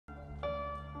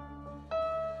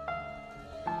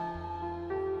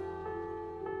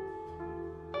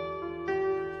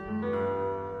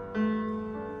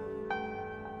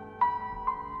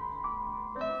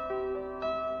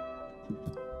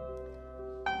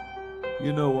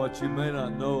You know what you may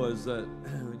not know is that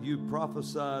you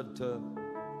prophesied to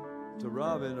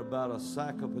Robin about a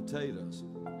sack of potatoes.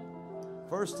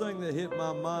 First thing that hit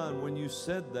my mind when you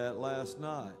said that last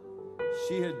night,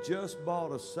 she had just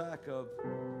bought a sack of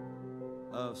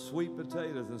sweet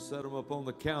potatoes and set them up on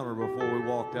the counter before we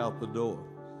walked out the door.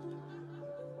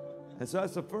 And so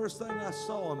that's the first thing I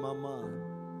saw in my mind.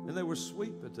 And they were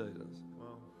sweet potatoes.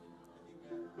 Wow.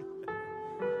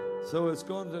 So it's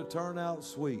going to turn out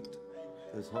sweet,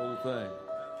 this whole thing.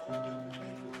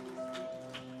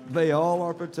 May all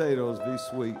our potatoes be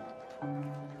sweet.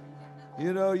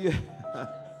 You know, you're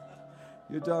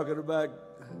talking about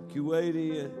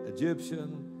Kuwaiti,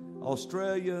 Egyptian,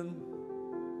 Australian.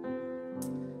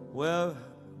 Well,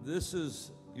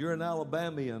 you're an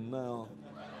Alabamian now.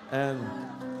 And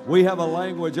we have a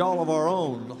language all of our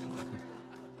own.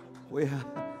 We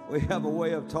have a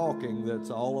way of talking that's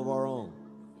all of our own.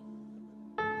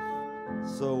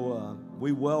 So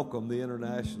we welcome the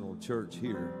international church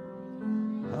here.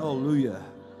 Hallelujah.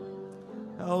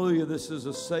 Hallelujah. This is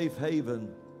a safe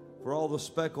haven for all the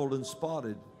speckled and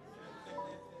spotted.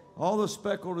 All the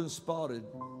speckled and spotted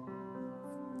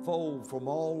folk from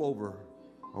all over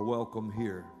are welcome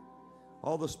here.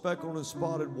 All the speckled and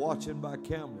spotted watching by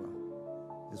camera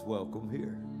is welcome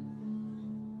here.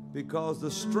 Because the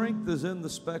strength is in the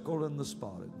speckled and the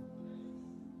spotted.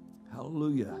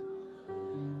 Hallelujah.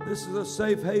 This is a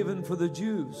safe haven for the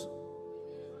Jews.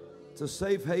 It's a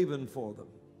safe haven for them.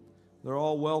 They're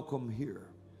all welcome here.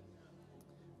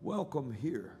 Welcome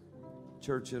here,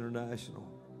 Church International.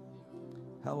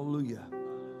 Hallelujah.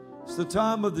 It's the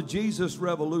time of the Jesus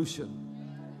Revolution.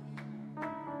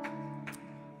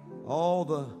 All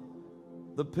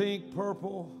the pink,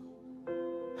 purple,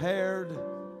 haired,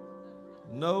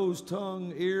 nose,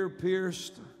 tongue, ear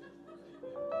pierced,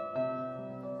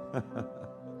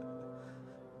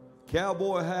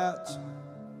 cowboy hats,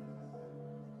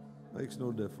 makes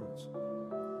no difference.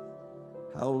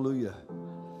 Hallelujah.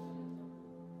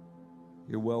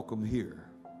 You're welcome here.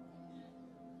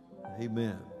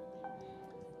 Amen.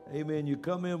 Amen. You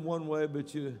come in one way,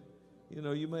 but you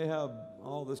may have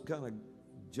all this kind of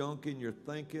junk in your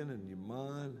thinking and your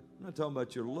mind. I'm not talking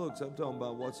about your looks. I'm talking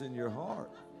about what's in your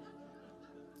heart.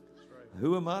 Right.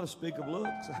 Who am I to speak of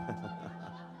looks?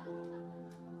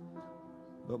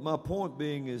 But my point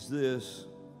being is this: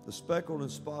 the speckled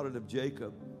and spotted of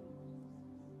Jacob.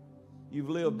 You've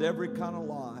lived every kind of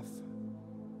life.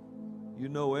 You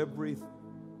know everything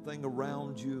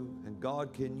around you, and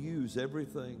God can use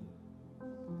everything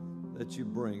that you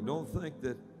bring. Don't think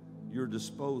that you're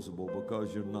disposable,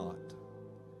 because you're not.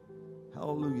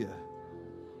 Hallelujah.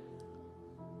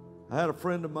 I had a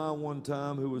friend of mine one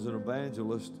time who was an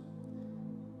evangelist.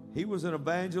 He was an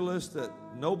evangelist that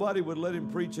nobody would let him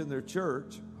preach in their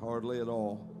church, hardly at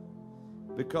all,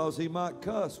 because he might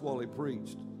cuss while he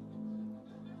preached.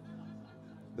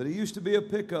 But he used to be a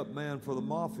pickup man for the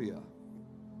mafia.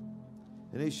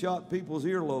 And he shot people's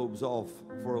earlobes off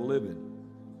for a living.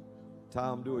 Tie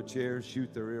them to a chair,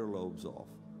 shoot their earlobes off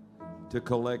to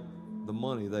collect the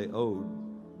money they owed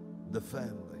the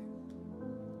family.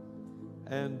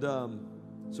 And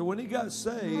so when he got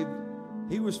saved,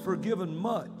 he was forgiven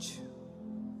much.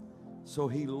 So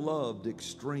he loved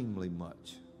extremely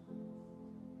much.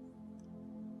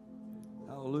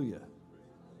 Hallelujah.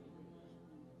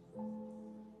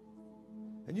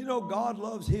 And you know, God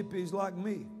loves hippies like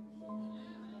me.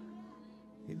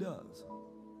 He does.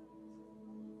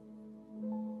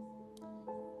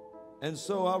 And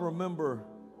so I remember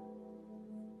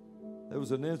there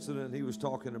was an incident he was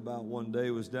talking about one day.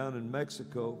 It was down in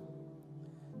Mexico.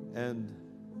 And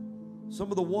some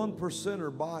of the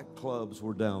 1%er bike clubs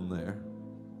were down there.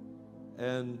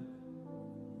 And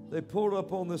they pulled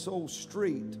up on this old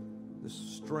street, this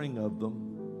string of them.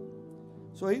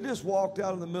 So he just walked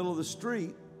out in the middle of the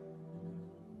street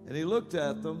and he looked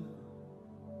at them.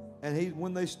 And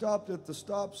when they stopped at the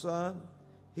stop sign,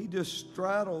 he just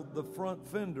straddled the front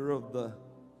fender of the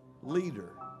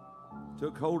leader,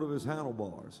 took hold of his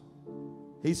handlebars.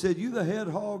 He said, "You the head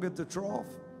hog at the trough?"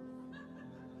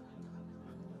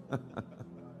 The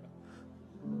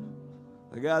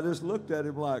guy just looked at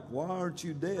him like, "Why aren't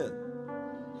you dead?"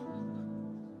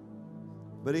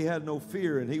 But he had no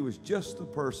fear, and he was just the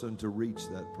person to reach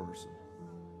that person.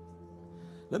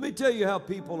 Let me tell you how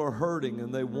people are hurting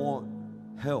and they want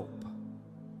help.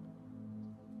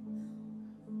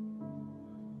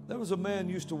 There was a man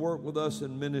used to work with us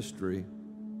in ministry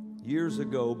years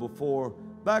ago,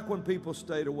 back when people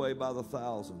stayed away by the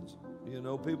thousands. You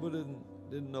know, people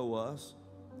didn't know us,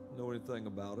 know anything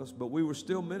about us, but we were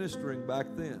still ministering back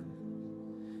then.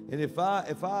 And if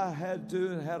I had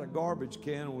to and had a garbage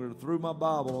can and would have threw my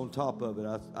Bible on top of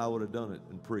it, I would have done it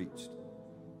and preached.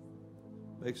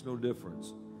 Makes no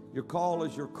difference. Your call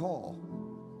is your call,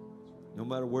 no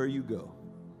matter where you go.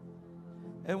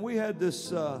 And we had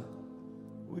this,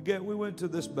 we went to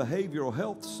this behavioral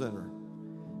health center,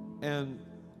 and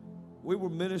we were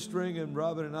ministering, and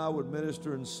Robin and I would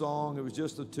minister in song. It was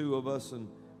just the two of us,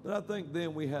 but I think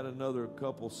then we had another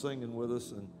couple singing with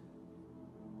us,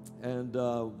 and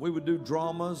we would do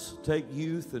dramas, take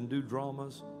youth and do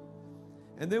dramas.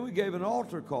 And then we gave an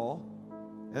altar call.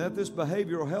 And at this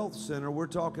behavioral health center, we're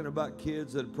talking about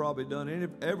kids that had probably done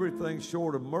everything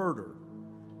short of murder.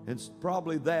 And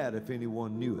probably that if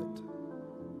anyone knew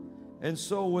it. And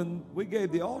so when we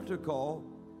gave the altar call,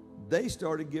 they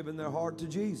started giving their heart to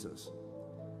Jesus.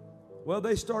 Well,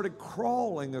 they started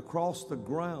crawling across the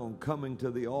ground coming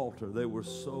to the altar. They were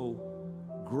so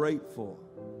grateful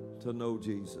to know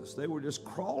Jesus. They were just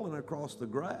crawling across the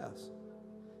grass.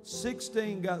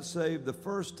 16 got saved the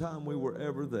first time we were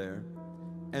ever there,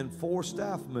 and 4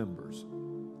 staff members.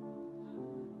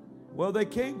 Well, they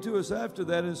came to us after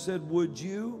that and said, would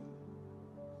you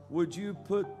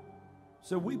put,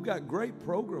 so we've got great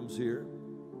programs here.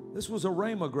 This was a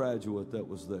Rhema graduate that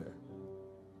was there.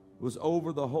 It was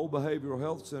over the whole behavioral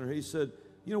health center. He said,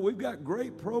 you know, we've got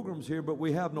great programs here, but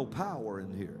we have no power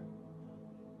in here.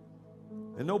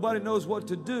 And nobody knows what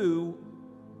to do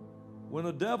when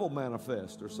a devil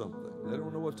manifests or something. They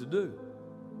don't know what to do.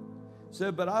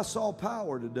 Said, but I saw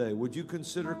power today. Would you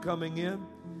consider coming in?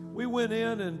 We went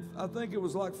in, and I think it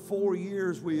was like 4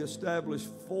 years we established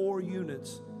 4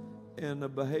 units in a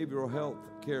behavioral health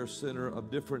care center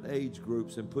of different age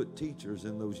groups and put teachers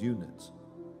in those units,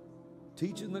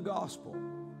 teaching the gospel.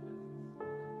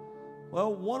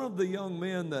 Well, one of the young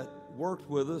men that worked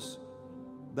with us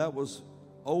that was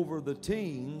over the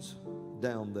teens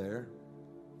down there,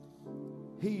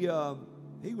 he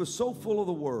was so full of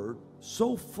the Word,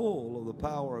 so full of the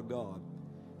power of God.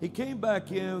 He came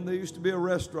back in. There used to be a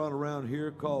restaurant around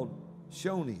here called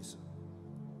Shoney's.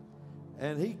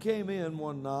 And he came in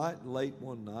one night, late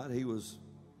one night.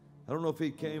 I don't know if he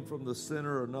came from the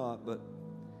center or not, but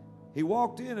he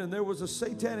walked in, and there was a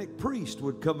satanic priest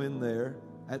would come in there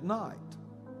at night.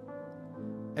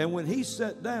 And when he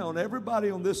sat down, everybody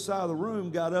on this side of the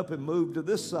room got up and moved to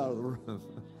this side of the room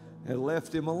and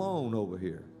left him alone over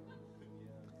here.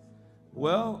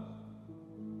 Well,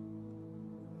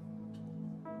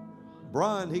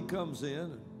 Brian, he comes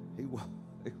in, and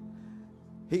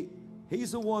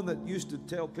he's the one that used to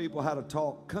tell people how to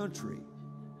talk country.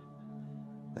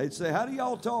 They'd say, how do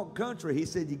y'all talk country? He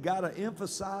said, you got to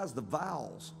emphasize the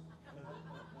vowels.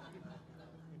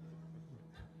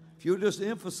 If you'll just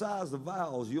emphasize the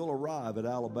vowels, you'll arrive at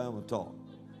Alabama talk.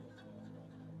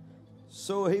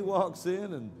 So he walks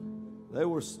in, and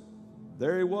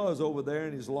there he was over there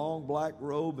in his long black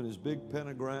robe and his big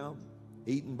pentagram,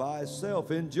 eating by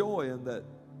himself, enjoying that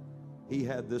he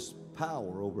had this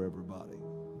power over everybody.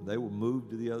 They were moved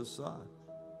to the other side.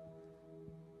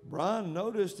 Brian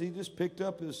noticed, he just picked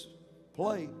up his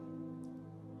plate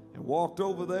and walked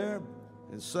over there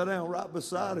and sat down right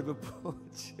beside him and pulled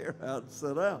a chair out and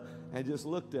sat down and just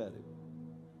looked at him.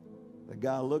 The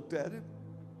guy looked at him.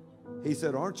 He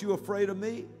said, aren't you afraid of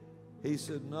me? He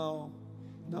said, no.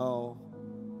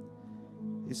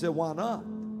 He said, why not?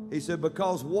 He said,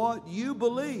 because what you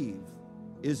believe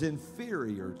is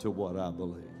inferior to what I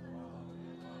believe.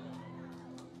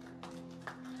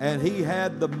 And he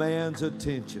had the man's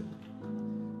attention.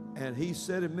 And he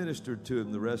said and ministered to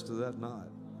him the rest of that night.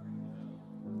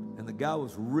 And the guy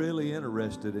was really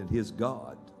interested in his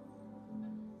God,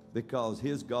 because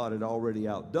his God had already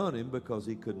outdone him, because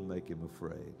he couldn't make him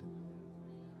afraid.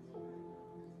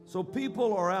 So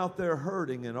people are out there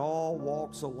hurting in all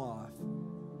walks of life.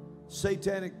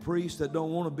 Satanic priests that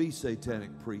don't want to be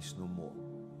satanic priests no more.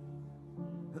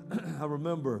 I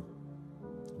remember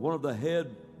one of the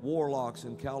head warlocks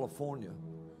in California.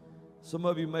 Some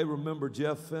of you may remember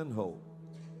Jeff Fenholt.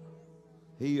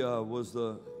 He used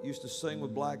to sing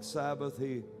with Black Sabbath.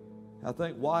 I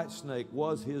think Whitesnake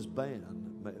was his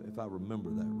band, if I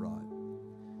remember that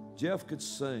right. Jeff could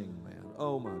sing, man.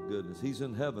 Oh my goodness. He's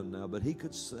in heaven now, but he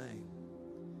could sing.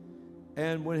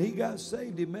 And when he got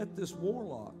saved, he met this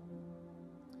warlock.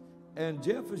 And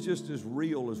Jeff was just as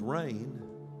real as rain.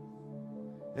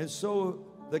 And so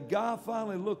the guy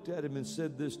finally looked at him and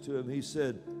said this to him. He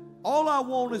said, all I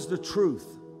want is the truth.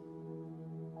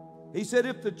 He said,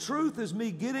 if the truth is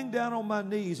me getting down on my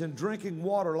knees and drinking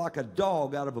water like a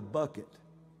dog out of a bucket,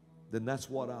 then that's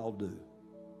what I'll do.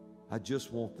 I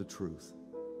just want the truth.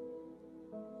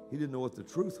 He didn't know what the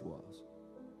truth was.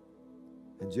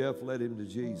 And Jeff led him to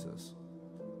Jesus.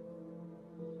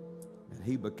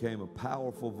 he became a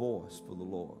powerful voice for the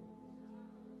Lord.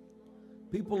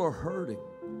 People are hurting.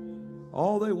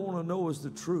 All they want to know is the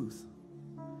truth.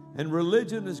 And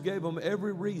religion has gave them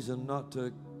every reason not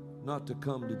to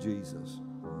come to Jesus.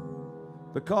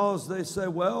 Because they say,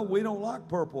 well, we don't like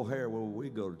purple hair when we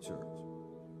go to church.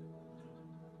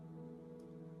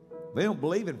 They don't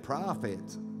believe in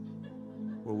prophets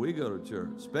where we go to church,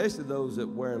 especially those that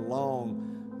wear long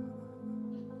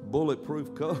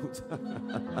bulletproof coats.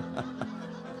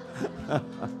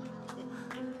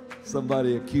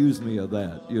 Somebody accused me of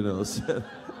that, you know.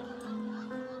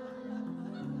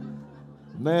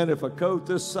 Man, if a coat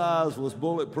this size was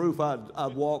bulletproof,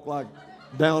 I'd walk like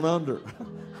down under.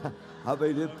 I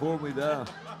mean, it'd pull me down.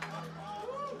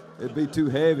 It'd be too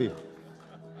heavy.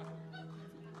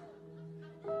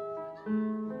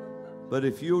 But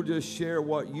if you'll just share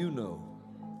what you know,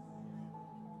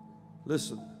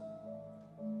 listen,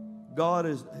 God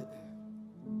is.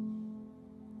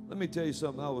 Let me tell you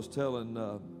something. I was telling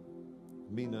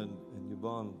Mina and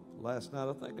Yvonne last night.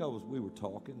 I think we were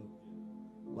talking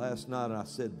last night, and I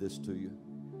said this to you.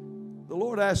 The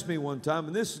Lord asked me one time,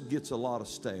 and this gets a lot of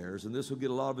stares, and this will get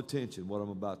a lot of attention, what I'm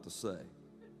about to say.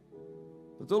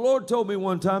 But the Lord told me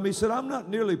one time, He said, I'm not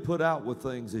nearly put out with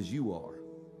things as you are.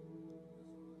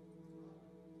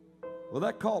 Well,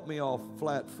 that caught me off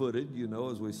flat-footed, you know,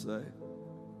 as we say.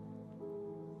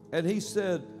 And He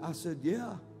said, I said,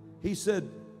 yeah. He said,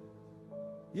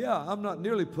 yeah, I'm not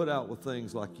nearly put out with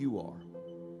things like you are.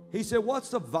 He said, what's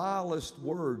the vilest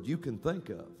word you can think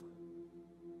of?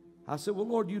 I said, well,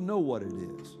 Lord, you know what it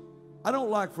is. I don't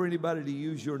like for anybody to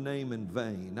use your name in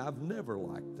vain. I've never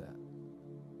liked that.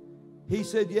 He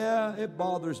said, yeah, it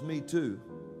bothers me too.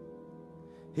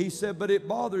 He said, but it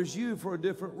bothers you for a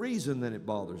different reason than it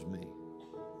bothers me.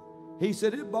 He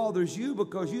said, it bothers you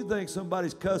because you think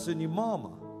somebody's cussing your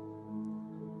mama.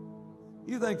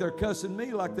 You think they're cussing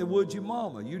me like they would your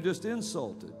mama. You just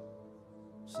insulted.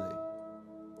 See?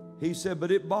 He said,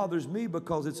 but it bothers me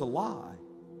because it's a lie.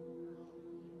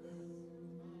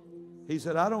 He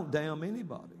said, I don't damn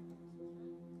anybody.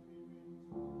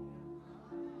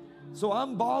 So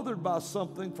I'm bothered by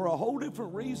something for a whole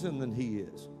different reason than he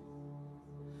is.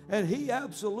 And he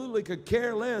absolutely could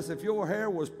care less if your hair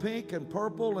was pink and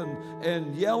purple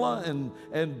and yellow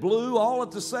and blue all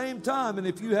at the same time. And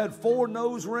if you had 4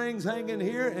 nose rings hanging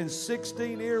here and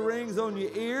 16 earrings on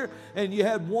your ear and you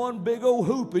had one big old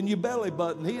hoop in your belly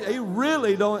button. He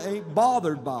really ain't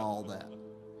bothered by all that.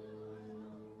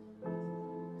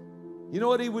 You know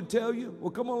what he would tell you?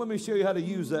 Well, come on, let me show you how to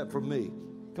use that for me.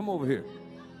 Come over here.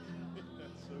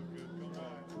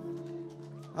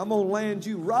 I'm going to land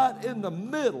you right in the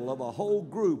middle of a whole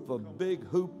group of big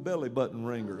hoop belly button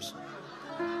ringers.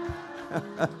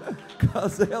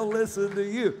 Because they'll listen to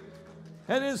you.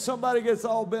 And then somebody gets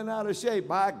all bent out of shape.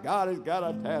 My God, he's got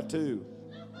a tattoo.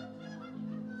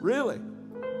 Really?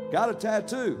 Got a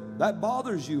tattoo. That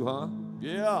bothers you, huh?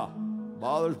 Yeah,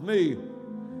 bothers me.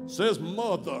 Says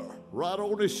mother right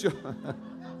on his shoulder.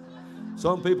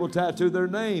 Some people tattoo their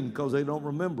name because they don't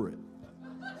remember it.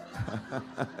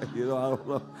 You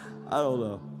know, I don't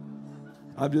know.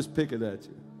 I'm just picking at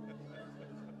you.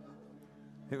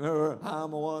 Remember,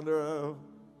 I'm a wanderer,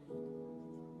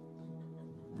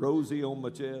 Rosie on my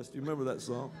chest. You remember that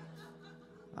song?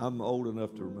 I'm old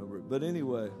enough to remember it. But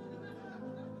anyway,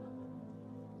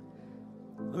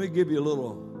 let me give you a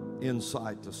little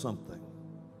insight to something.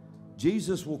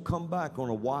 Jesus will come back on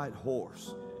a white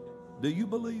horse. Do you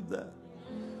believe that?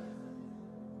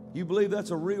 You believe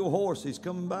that's a real horse he's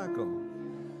coming back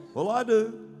on? Well, I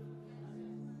do.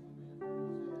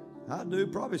 I do.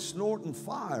 Probably snorting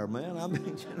fire, man. I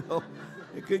mean, you know,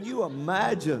 can you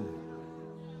imagine?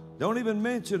 Don't even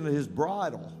mention his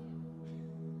bridle.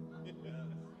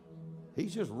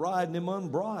 He's just riding him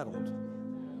unbridled.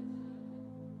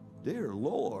 Dear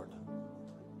Lord.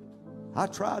 I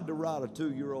tried to ride a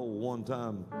 2-year-old one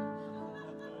time.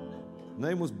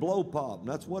 Name was Blow Pop, and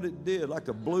that's what it did. Like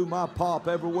to blew my pop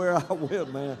everywhere I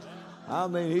went, man. I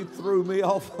mean, he threw me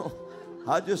off.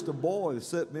 I just a boy that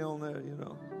set me on there, you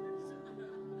know.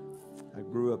 I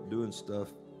grew up doing stuff,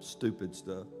 stupid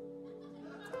stuff.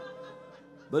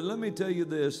 But let me tell you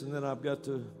this, and then I've got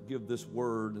to give this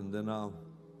word, and then I'm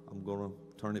going to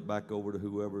turn it back over to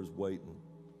whoever's waiting.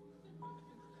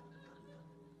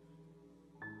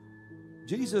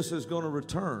 Jesus is going to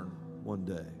return one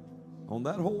day on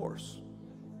that horse.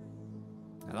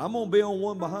 And I'm going to be on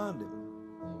one behind him.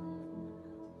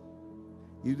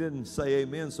 You didn't say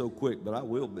amen so quick, but I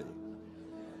will be.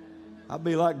 I'll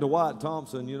be like Dwight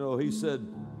Thompson. You know, he said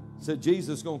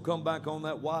Jesus is going to come back on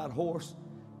that white horse.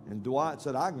 And Dwight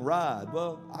said, I can ride.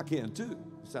 Well, I can too.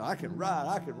 said, I can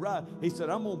ride. He said,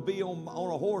 I'm going to be on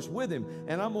a horse with him,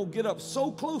 and I'm going to get up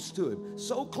so close to him,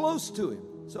 so close to him,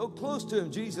 so close to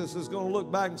him. Jesus is going to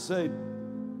look back and say,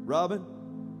 Robin,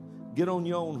 get on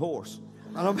your own horse.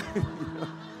 Because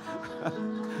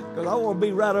I want to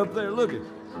be right up there looking.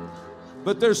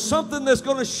 But there's something that's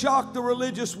going to shock the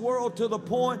religious world to the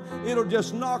point it'll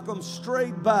just knock them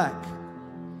straight back.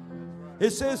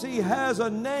 It says he has a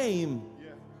name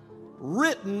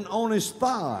written on his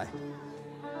thigh.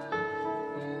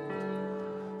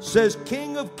 Says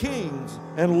King of Kings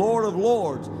and Lord of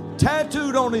Lords,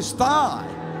 tattooed on his thigh.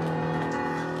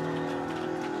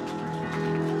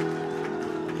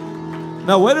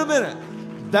 Now wait a minute.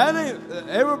 That ain't,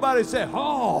 everybody say,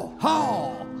 haw,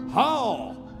 haw,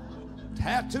 haw.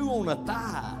 Tattoo on the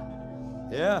thigh.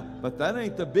 Yeah, but that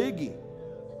ain't the biggie.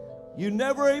 You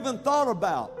never even thought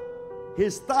about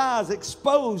his thighs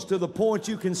exposed to the point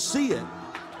you can see it.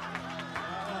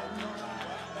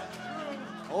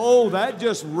 Oh, that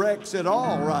just wrecks it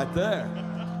all right there.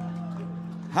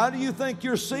 How do you think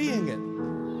you're seeing it?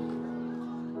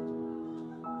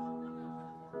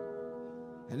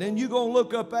 And then you're going to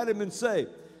look up at him and say,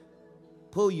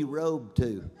 pull your robe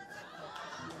to.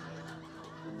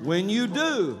 When you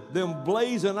do, them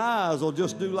blazing eyes will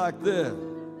just do like this.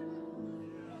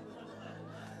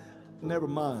 Never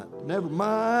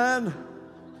mind,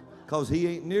 because he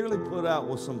ain't nearly put out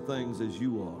with some things as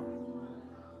you are.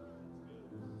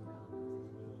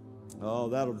 Oh,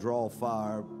 that'll draw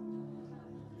fire.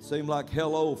 Seem like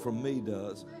hello from me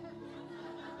does.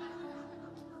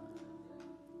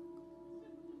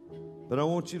 But I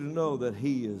want you to know that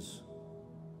he's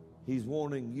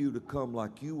wanting you to come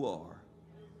like you are.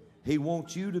 He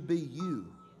wants you to be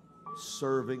you,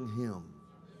 serving him.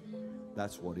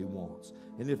 That's what he wants.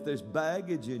 And if there's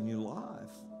baggage in your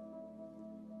life,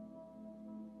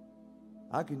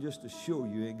 I can just assure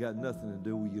you it ain't got nothing to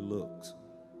do with your looks.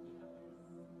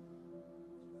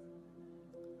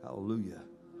 Hallelujah.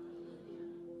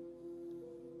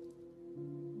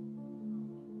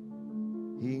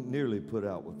 He ain't nearly put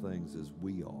out with things as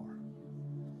we are.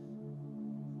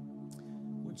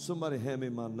 Would somebody hand me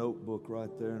my notebook right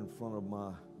there in front of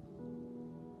my...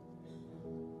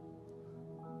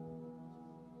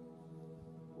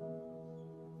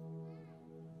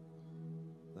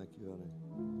 Thank you, honey.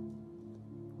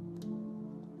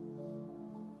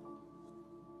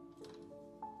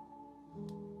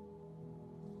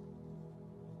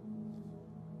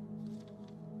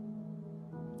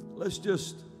 Let's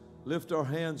just lift our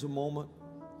hands a moment.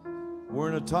 We're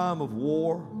in a time of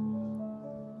war.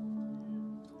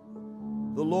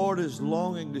 The Lord is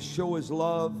longing to show his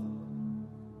love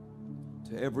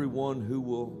to everyone who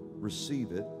will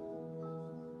receive it.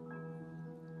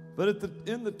 But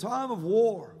in the time of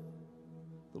war,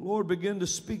 the Lord began to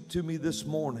speak to me this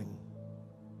morning.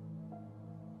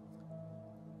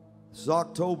 This is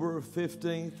October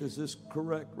 15th. Is this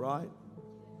correct, right?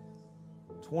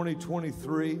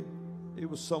 2023. It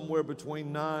was somewhere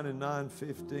between 9 and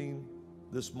 9:15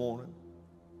 this morning.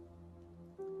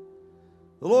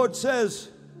 The Lord says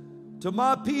to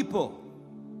my people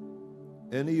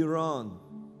in Iran,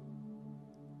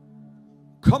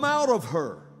 come out of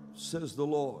her, says the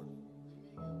Lord,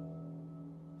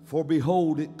 for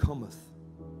behold, it cometh.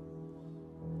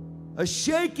 A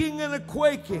shaking and a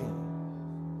quaking.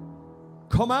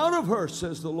 Come out of her,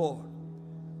 says the Lord,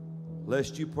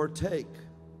 lest you partake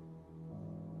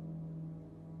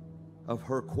of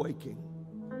her quaking.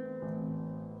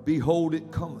 Behold,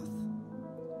 it cometh.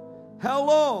 How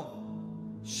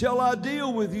long shall I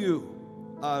deal with you,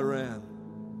 Iran?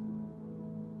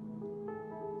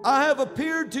 I have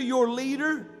appeared to your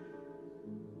leader,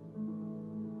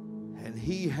 and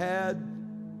he had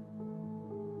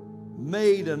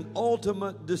made an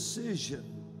ultimate decision.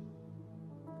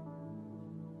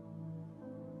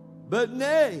 But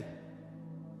nay,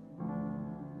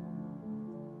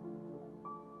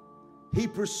 he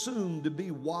presumed to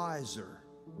be wiser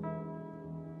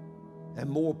and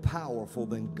more powerful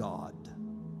than God.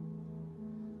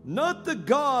 Not the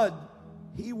God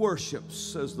he worships,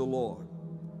 says the Lord.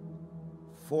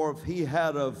 For if he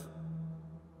had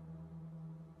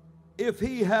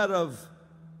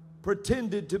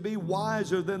pretended to be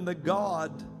wiser than the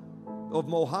God of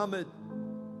Muhammad,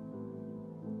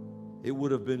 it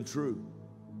would have been true.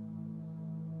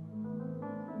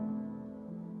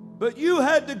 But you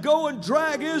had to go and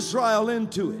drag Israel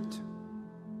into it.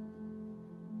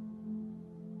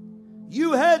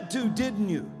 You had to, didn't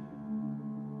you?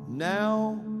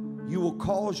 Now you will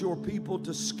cause your people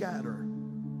to scatter.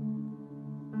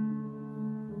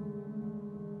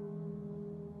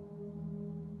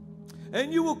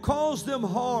 And you will cause them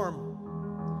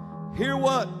harm. Hear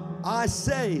what I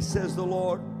say, says the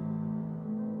Lord.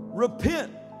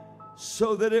 Repent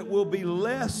so that it will be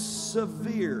less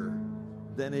severe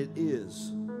than it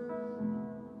is.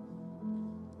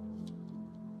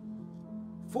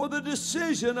 For the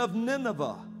decision of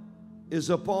Nineveh is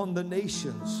upon the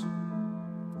nations.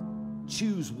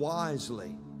 Choose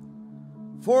wisely.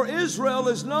 For Israel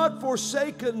is not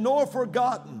forsaken nor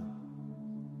forgotten.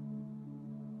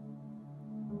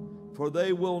 For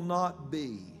they will not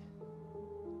be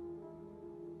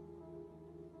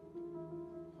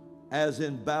as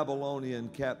in Babylonian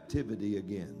captivity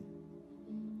again.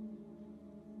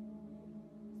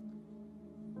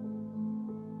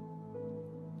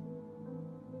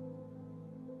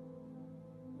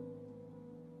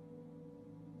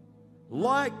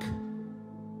 Like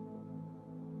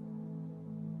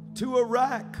to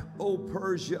Iraq, O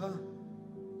Persia,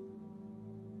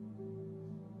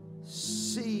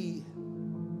 see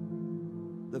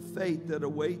the fate that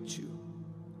awaits you.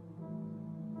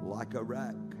 Like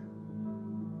Iraq.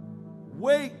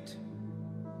 Wait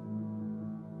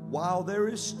while there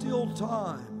is still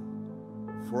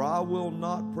time, for I will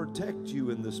not protect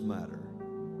you in this matter,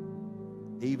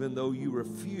 even though you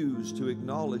refuse to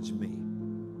acknowledge me.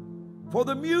 For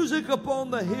the music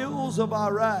upon the hills of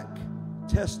Iraq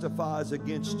testifies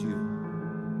against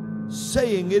you,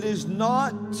 saying, it is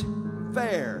not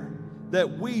fair that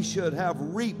we should have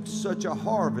reaped such a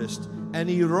harvest and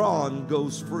Iran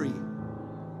goes free.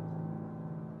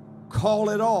 Call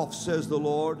it off, says the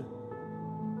Lord,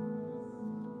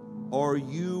 or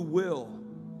you will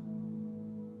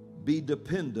be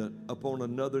dependent upon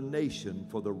another nation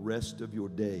for the rest of your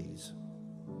days,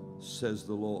 says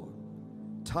the Lord.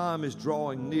 Time is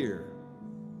drawing near,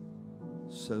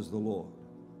 says the Lord.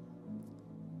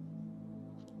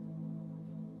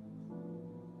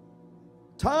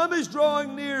 Time is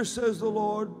drawing near, says the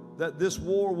Lord, that this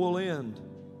war will end,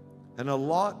 and a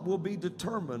lot will be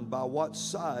determined by what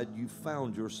side you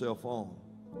found yourself on,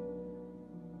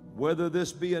 whether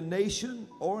this be a nation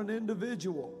or an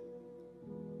individual.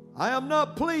 I am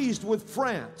not pleased with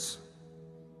France.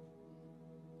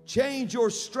 Change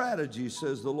your strategy,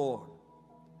 says the Lord.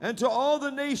 And to all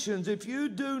the nations, if you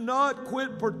do not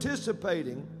quit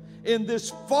participating in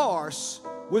this farce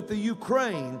with the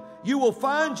Ukraine, you will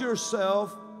find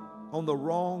yourself on the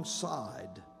wrong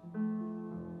side.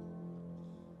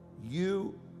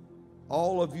 You,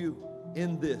 all of you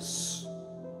in this,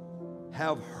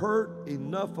 have hurt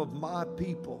enough of my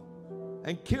people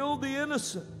and killed the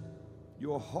innocent.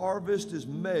 Your harvest is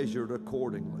measured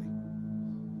accordingly.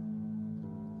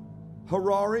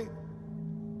 Harari,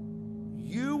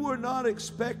 you were not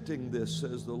expecting this,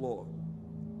 says the Lord.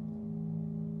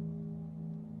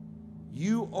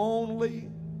 You only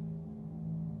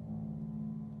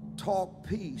talk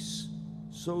peace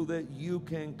so that you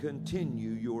can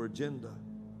continue your agenda.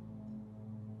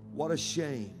 What a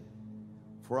shame,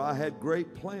 for I had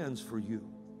great plans for you,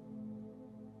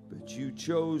 but you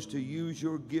chose to use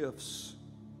your gifts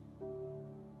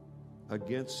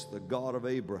against the God of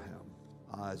Abraham,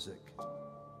 Isaac,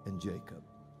 and Jacob.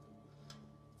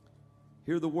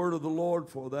 Hear the word of the Lord,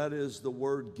 for that is the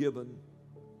word given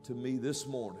to me this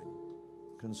morning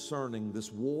concerning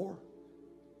this war,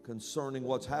 concerning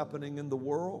what's happening in the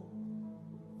world.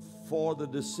 For the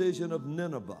decision of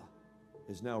Nineveh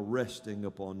is now resting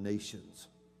upon nations.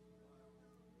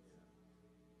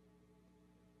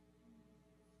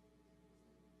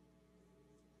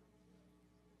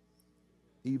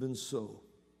 Even so,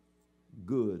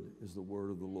 good is the word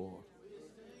of the Lord.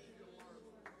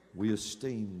 We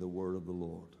esteem the word of the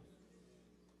Lord.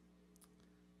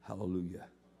 Hallelujah.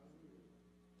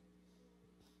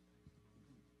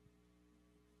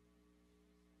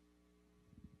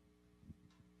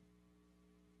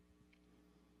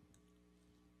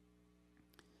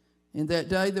 In that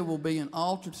day there will be an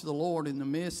altar to the Lord in the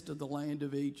midst of the land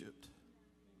of Egypt,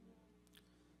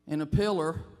 and a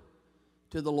pillar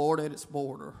to the Lord at its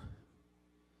border.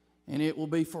 And it will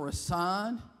be for a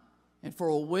sign and for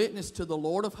a witness to the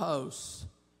Lord of hosts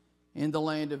in the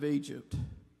land of Egypt.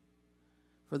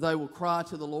 For they will cry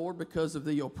to the Lord because of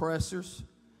the oppressors,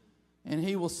 and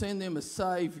he will send them a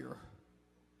Savior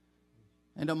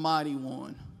and a mighty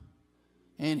one,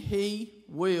 and he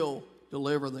will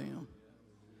deliver them.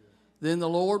 Then the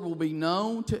Lord will be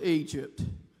known to Egypt,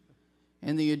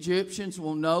 and the Egyptians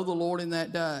will know the Lord in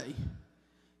that day,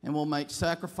 and will make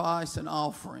sacrifice and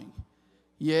offering.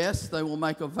 Yes, they will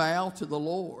make a vow to the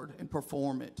Lord and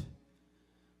perform it.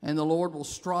 And the Lord will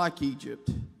strike Egypt.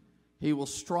 He will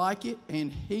strike it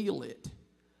and heal it,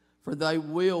 for they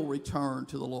will return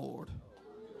to the Lord.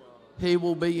 He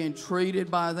will be entreated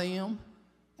by them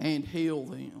and heal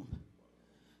them.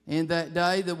 In that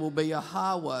day there will be a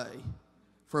highway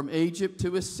from Egypt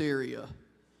to Assyria,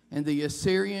 and the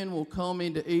Assyrian will come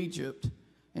into Egypt,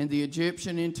 and the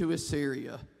Egyptian into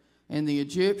Assyria, and the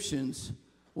Egyptians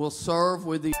will serve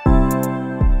with the